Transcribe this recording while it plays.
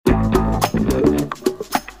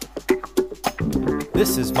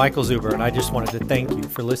This is Michael Zuber, and I just wanted to thank you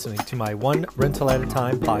for listening to my One Rental at a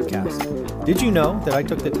Time podcast. Did you know that I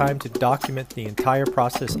took the time to document the entire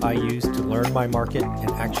process I used to learn my market and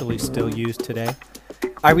actually still use today?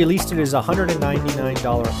 I released it as a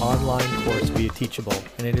 $199 online course via Teachable,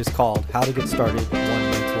 and it is called How to Get Started One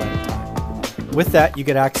Rental at a Time. With that, you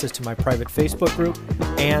get access to my private Facebook group,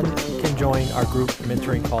 and you can join our group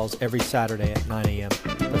mentoring calls every Saturday at 9 a.m.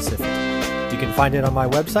 Pacific. You can find it on my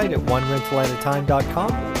website at onerentalatatime.com.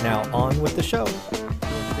 Now on with the show.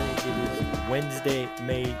 It is Wednesday,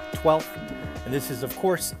 May 12th, and this is, of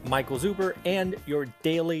course, Michael Zuber and your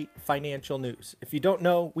daily financial news. If you don't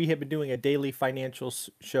know, we have been doing a daily financial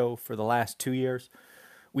show for the last 2 years.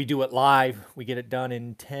 We do it live. We get it done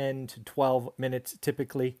in 10 to 12 minutes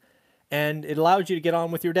typically, and it allows you to get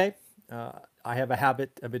on with your day. I have a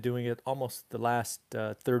habit of doing it almost the last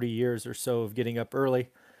 30 years or so of getting up early,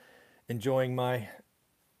 enjoying my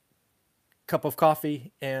cup of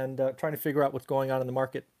coffee, and trying to figure out what's going on in the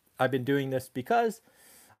market. I've been doing this because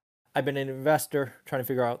I've been an investor trying to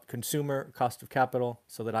figure out consumer cost of capital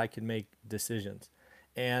so that I can make decisions.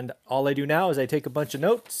 And all I do now is I take a bunch of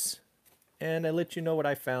notes and I let you know what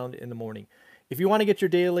I found in the morning. If you want to get your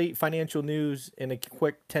daily financial news in a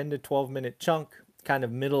quick 10 to 12 minute chunk, kind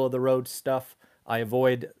of middle of the road stuff, I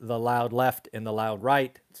avoid the loud left and the loud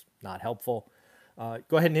right. It's not helpful.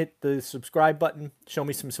 Go ahead and hit the subscribe button. Show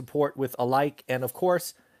me some support with a like. And of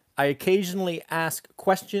course, I occasionally ask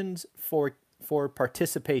questions for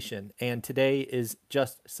participation. And today is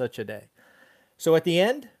just such a day. So at the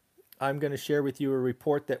end, I'm going to share with you a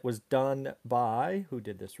report that was done by, who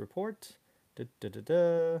did this report?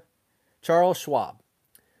 Charles Schwab.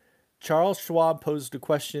 Charles Schwab posed a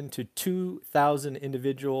question to 2,000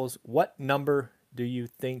 individuals. What number do you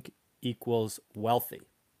think equals wealthy?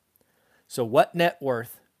 So what net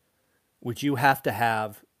worth would you have to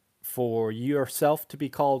have for yourself to be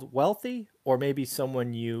called wealthy, or maybe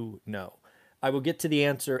someone you know? I will get to the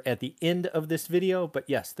answer at the end of this video, but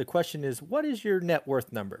yes, the question is, what is your net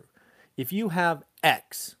worth number? If you have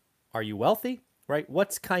X, are you wealthy, right?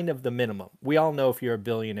 What's kind of the minimum? We all know if you're a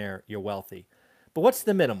billionaire, you're wealthy, but what's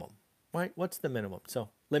the minimum, right? What's the minimum? So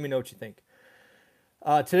let me know what you think.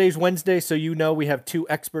 Today's Wednesday, so you know we have two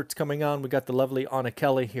experts coming on. We got the lovely Anna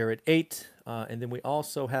Kelly here at 8, and then we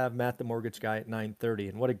also have Matt the Mortgage Guy at 9:30.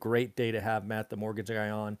 And what a great day to have Matt the Mortgage Guy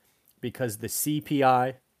on, because the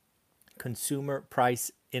CPI, Consumer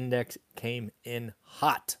Price Index, came in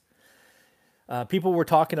hot. People were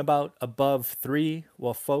talking about above 3.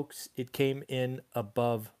 Well, folks, it came in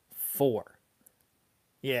above 4.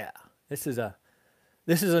 Yeah, this is a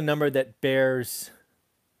number that bears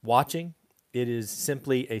watching. It is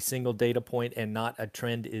simply a single data point and not a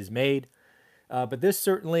trend is made. But this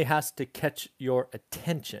certainly has to catch your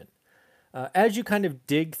attention. As you kind of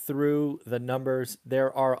dig through the numbers,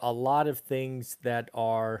 there are a lot of things that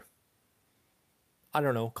are, I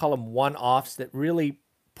don't know, call them one-offs that really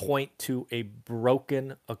point to a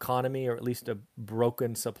broken economy, or at least a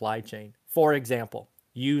broken supply chain. For example,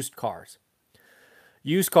 used cars.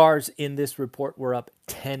 Used cars in this report were up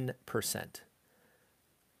 10%.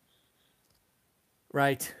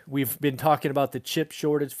 Right. We've been talking about the chip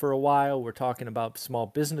shortage for a while. We're talking about small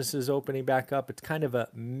businesses opening back up. It's kind of a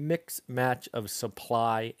mix match of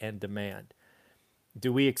supply and demand.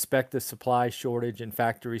 Do we expect the supply shortage in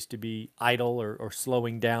factories to be idle or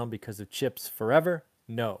slowing down because of chips forever?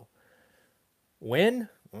 No. When?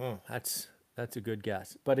 That's a good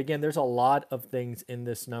guess. But again, there's a lot of things in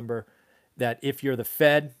this number that if you're the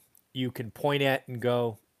Fed, you can point at and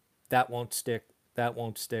go, that won't stick, that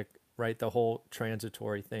won't stick. Right, the whole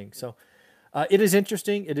transitory thing. So it is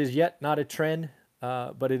interesting. It is yet not a trend,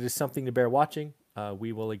 but it is something to bear watching.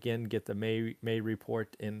 We will again get the May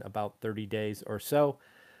report in about 30 days or so,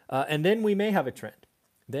 and then we may have a trend.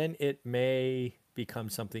 Then it may become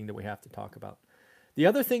something that we have to talk about. The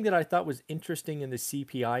other thing that I thought was interesting in the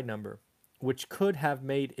CPI number, which could have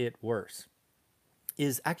made it worse,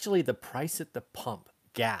 is actually the price at the pump,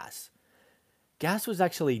 gas. Gas was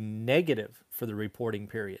actually negative for the reporting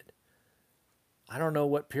period. I don't know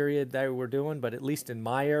what period they were doing, but at least in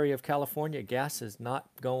my area of California, gas is not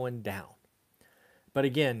going down. But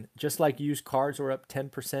again, just like used cars were up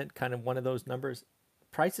 10%, kind of one of those numbers,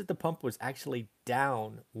 price at the pump was actually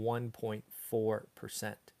down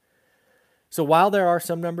 1.4%. So while there are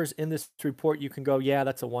some numbers in this report, you can go, yeah,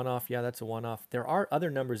 that's a one-off. Yeah, that's a one-off. There are other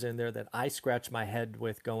numbers in there that I scratch my head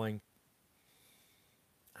with going,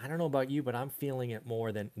 I don't know about you, but I'm feeling it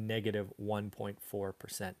more than negative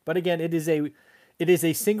 1.4%. But again, it is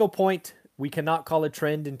a single point. We cannot call a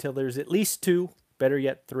trend until there's at least 2, better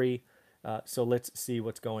yet 3. So let's see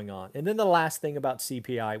what's going on. And then the last thing about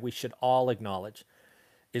CPI, we should all acknowledge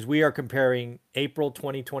is we are comparing April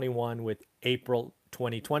 2021 with April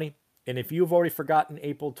 2020. And if you've already forgotten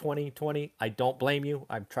April 2020, I don't blame you.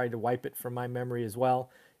 I've tried to wipe it from my memory as well.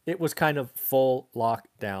 It was kind of full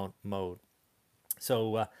lockdown mode.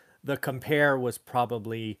 So the compare was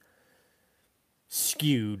probably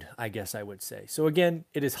skewed, I guess I would say. So again,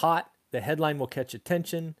 it is hot. The headline will catch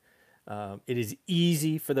attention. It is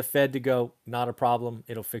easy for the Fed to go, not a problem.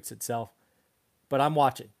 It'll fix itself. But I'm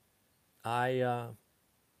watching. I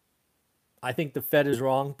think the Fed is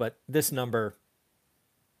wrong, but this number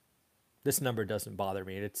doesn't bother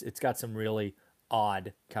me. It's got some really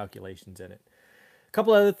odd calculations in it. A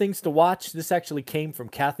couple other things to watch. This actually came from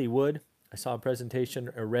Cathie Wood. I saw a presentation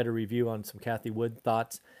or read a review on some Cathie Wood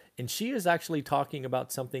thoughts, and she is actually talking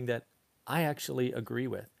about something that I actually agree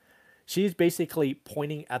with. She's basically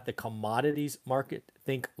pointing at the commodities market,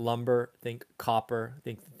 think lumber, think copper,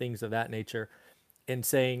 think things of that nature, and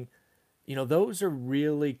saying, those are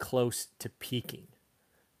really close to peaking.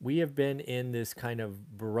 We have been in this kind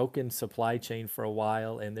of broken supply chain for a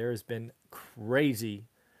while, and there has been crazy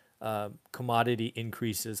commodity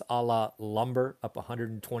increases, a la lumber up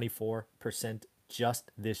 124%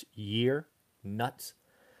 just this year. Nuts.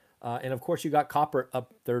 And of course, you got copper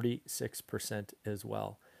up 36% as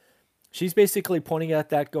well. She's basically pointing at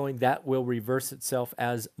that, going, that will reverse itself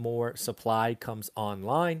as more supply comes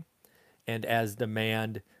online and as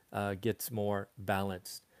demand gets more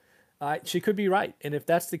balanced. She could be right. And if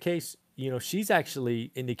that's the case, she's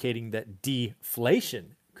actually indicating that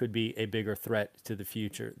deflation could be a bigger threat to the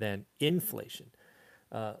future than inflation.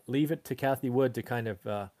 Leave it to Cathie Wood to kind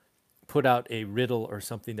of put out a riddle or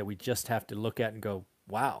something that we just have to look at and go,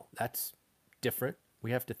 wow, that's different. We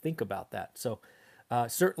have to think about that. So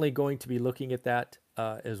certainly going to be looking at that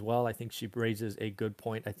as well. I think she raises a good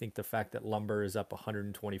point. I think the fact that lumber is up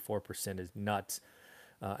 124% is nuts.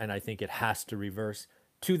 And I think it has to reverse.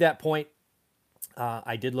 To that point,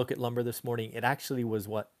 I did look at lumber this morning. It actually was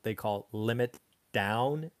what they call limit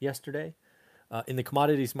down yesterday. In the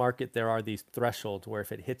commodities market, there are these thresholds where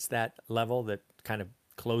if it hits that level, that kind of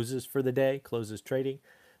closes for the day, closes trading.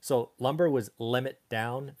 So lumber was limit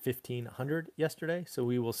down 1,500 yesterday. So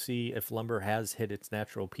we will see if lumber has hit its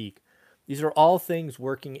natural peak. These are all things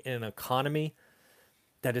working in an economy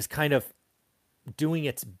that is kind of doing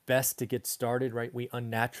its best to get started, right? We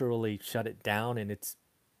unnaturally shut it down, and it's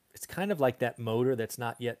kind of like that motor that's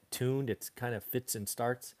not yet tuned. It's kind of fits and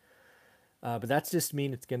starts. But that's just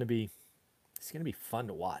mean it's going to be fun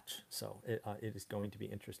to watch. So it is going to be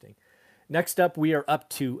interesting. Next up, we are up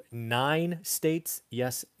to 9 states.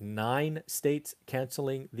 Yes, 9 states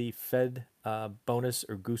canceling the Fed bonus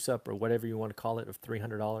or goose up or whatever you want to call it of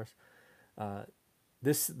 $300.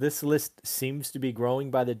 This list seems to be growing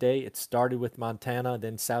by the day. It started with Montana,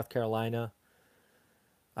 then South Carolina.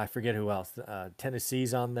 I forget who else.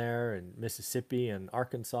 Tennessee's on there, and Mississippi and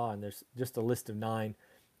Arkansas, and there's just a list of 9.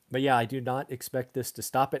 But yeah, I do not expect this to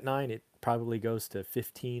stop at 9. It probably goes to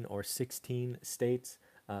 15 or 16 states,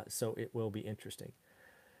 so it will be interesting.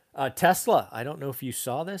 Tesla, I don't know if you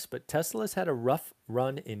saw this, but Tesla's had a rough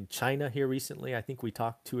run in China here recently. I think we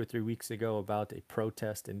talked 2 or 3 weeks ago about a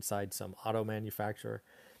protest inside some auto manufacturer.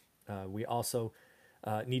 We also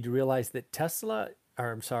need to realize that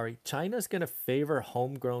China's going to favor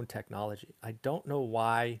homegrown technology. I don't know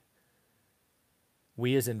why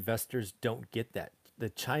we as investors don't get that. The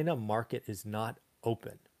China market is not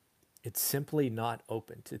open. It's simply not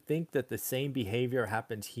open. To think that the same behavior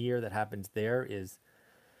happens here that happens there is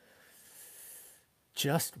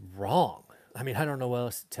just wrong. I mean, I don't know what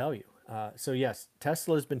else to tell you. So yes,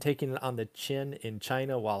 Tesla has been taking it on the chin in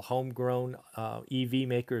China while homegrown EV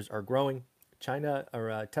makers are growing.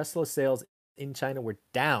 Tesla sales in China were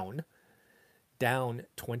down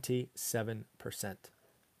 27%.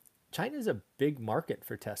 China is a big market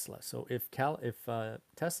for Tesla. So if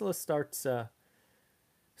Tesla starts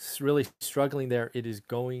really struggling there, it is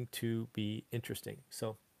going to be interesting.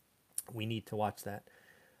 So we need to watch that.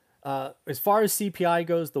 As far as CPI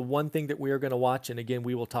goes, the one thing that we are going to watch, and again,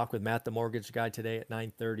 we will talk with Matt, the mortgage guy, today at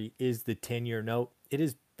 9:30, is the 10-year note. It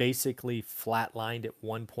is basically flatlined at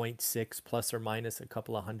 1.6 plus or minus a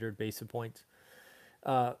couple of hundred basis points.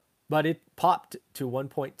 But it popped to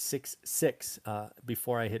 1.66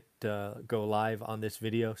 before I hit go live on this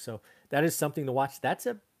video. So that is something to watch. That's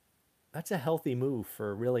a healthy move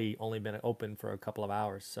for really only been open for a couple of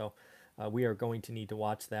hours. So we are going to need to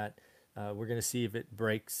watch that. We're going to see if it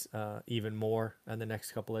breaks even more in the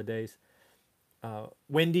next couple of days.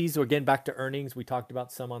 Wendy's, again, back to earnings. We talked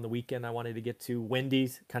about some on the weekend. I wanted to get to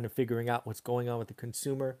Wendy's, kind of figuring out what's going on with the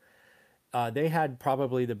consumer. They had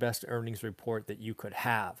probably the best earnings report that you could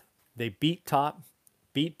have. They beat top,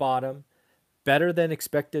 beat bottom, better than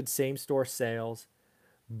expected same-store sales,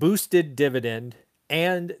 boosted dividend,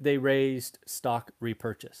 and they raised stock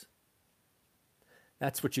repurchase.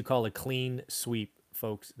 That's what you call a clean sweep,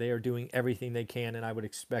 folks. They are doing everything they can, and I would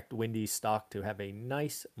expect Wendy's stock to have a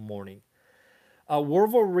nice morning.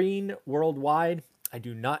 Wolverine Worldwide, I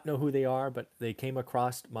do not know who they are, but they came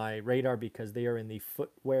across my radar because they are in the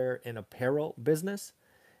footwear and apparel business,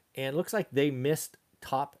 and it looks like they missed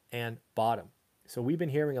top and bottom. So we've been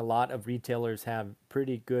hearing a lot of retailers have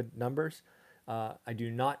pretty good numbers. I do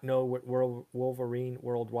not know what Wolverine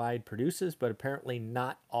Worldwide produces, but apparently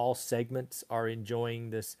not all segments are enjoying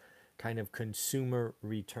this kind of consumer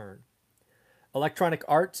return. Electronic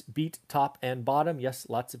Arts beat top and bottom. Yes,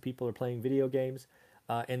 lots of people are playing video games.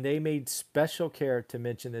 And they made special care to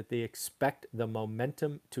mention that they expect the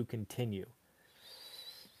momentum to continue.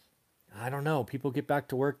 I don't know. People get back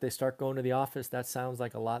to work. They start going to the office. That sounds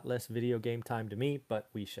like a lot less video game time to me, but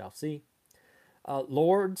we shall see.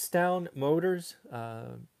 Lordstown Motors.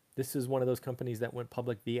 This is one of those companies that went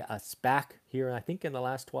public via a SPAC here, I think, in the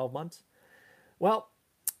last 12 months. Well,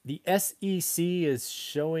 the SEC is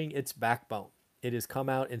showing its backbone. It has come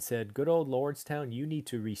out and said, good old Lordstown, you need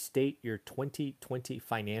to restate your 2020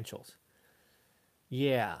 financials.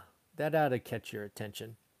 Yeah, that ought to catch your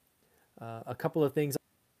attention. A couple of things.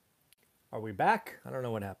 Are we back? I don't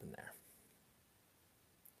know what happened there.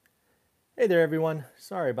 Hey there, everyone.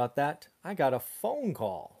 Sorry about that. I got a phone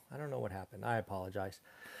call. I don't know what happened. I apologize.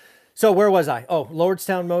 So where was I? Oh,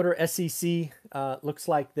 Lordstown Motor, SEC, looks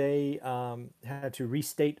like they had to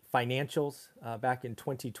restate financials back in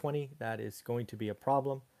 2020. That is going to be a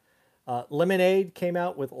problem. Lemonade came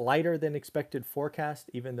out with lighter than expected forecast,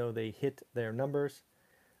 even though they hit their numbers.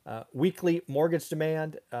 Weekly mortgage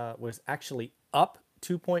demand was actually up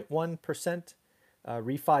 2.1%.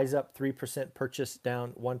 Refis up 3%, purchase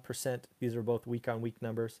down 1%. These are both week-on-week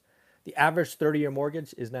numbers. The average 30-year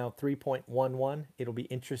mortgage is now 3.11. It'll be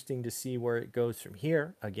interesting to see where it goes from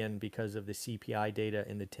here, again, because of the CPI data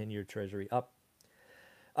in the 10-year Treasury up.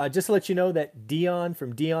 Just to let you know that Dion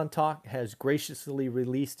from Dion Talk has graciously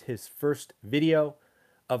released his first video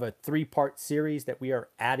of a 3-part series that we are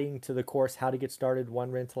adding to the course, How to Get Started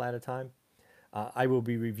One Rental at a Time. I will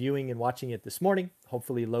be reviewing and watching it this morning,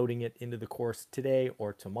 hopefully loading it into the course today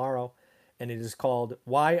or tomorrow. And it is called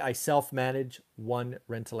Why I Self-Manage One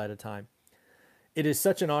Rental at a Time. It is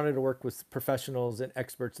such an honor to work with professionals and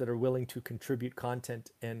experts that are willing to contribute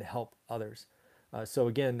content and help others. So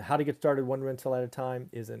again, How to Get Started One Rental at a Time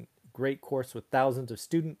is a great course with thousands of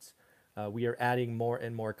students. We are adding more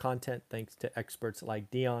and more content thanks to experts like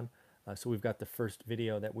Dion. So we've got the first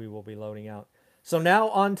video that we will be loading out. So now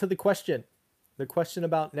on to the question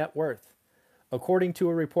about net worth. According to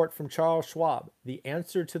a report from Charles Schwab, the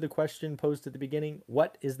answer to the question posed at the beginning,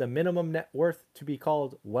 what is the minimum net worth to be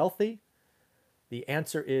called wealthy? The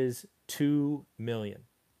answer is 2 million.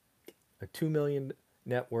 A 2 million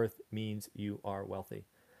net worth means you are wealthy.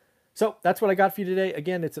 So that's what I got for you today.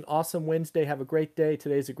 Again, it's an awesome Wednesday. Have a great day.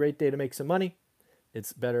 Today's a great day to make some money.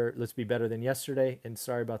 It's better. Let's be better than yesterday. And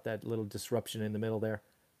sorry about that little disruption in the middle there.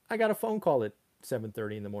 I got a phone call at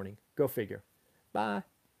 7:30 in the morning. Go figure. Bye.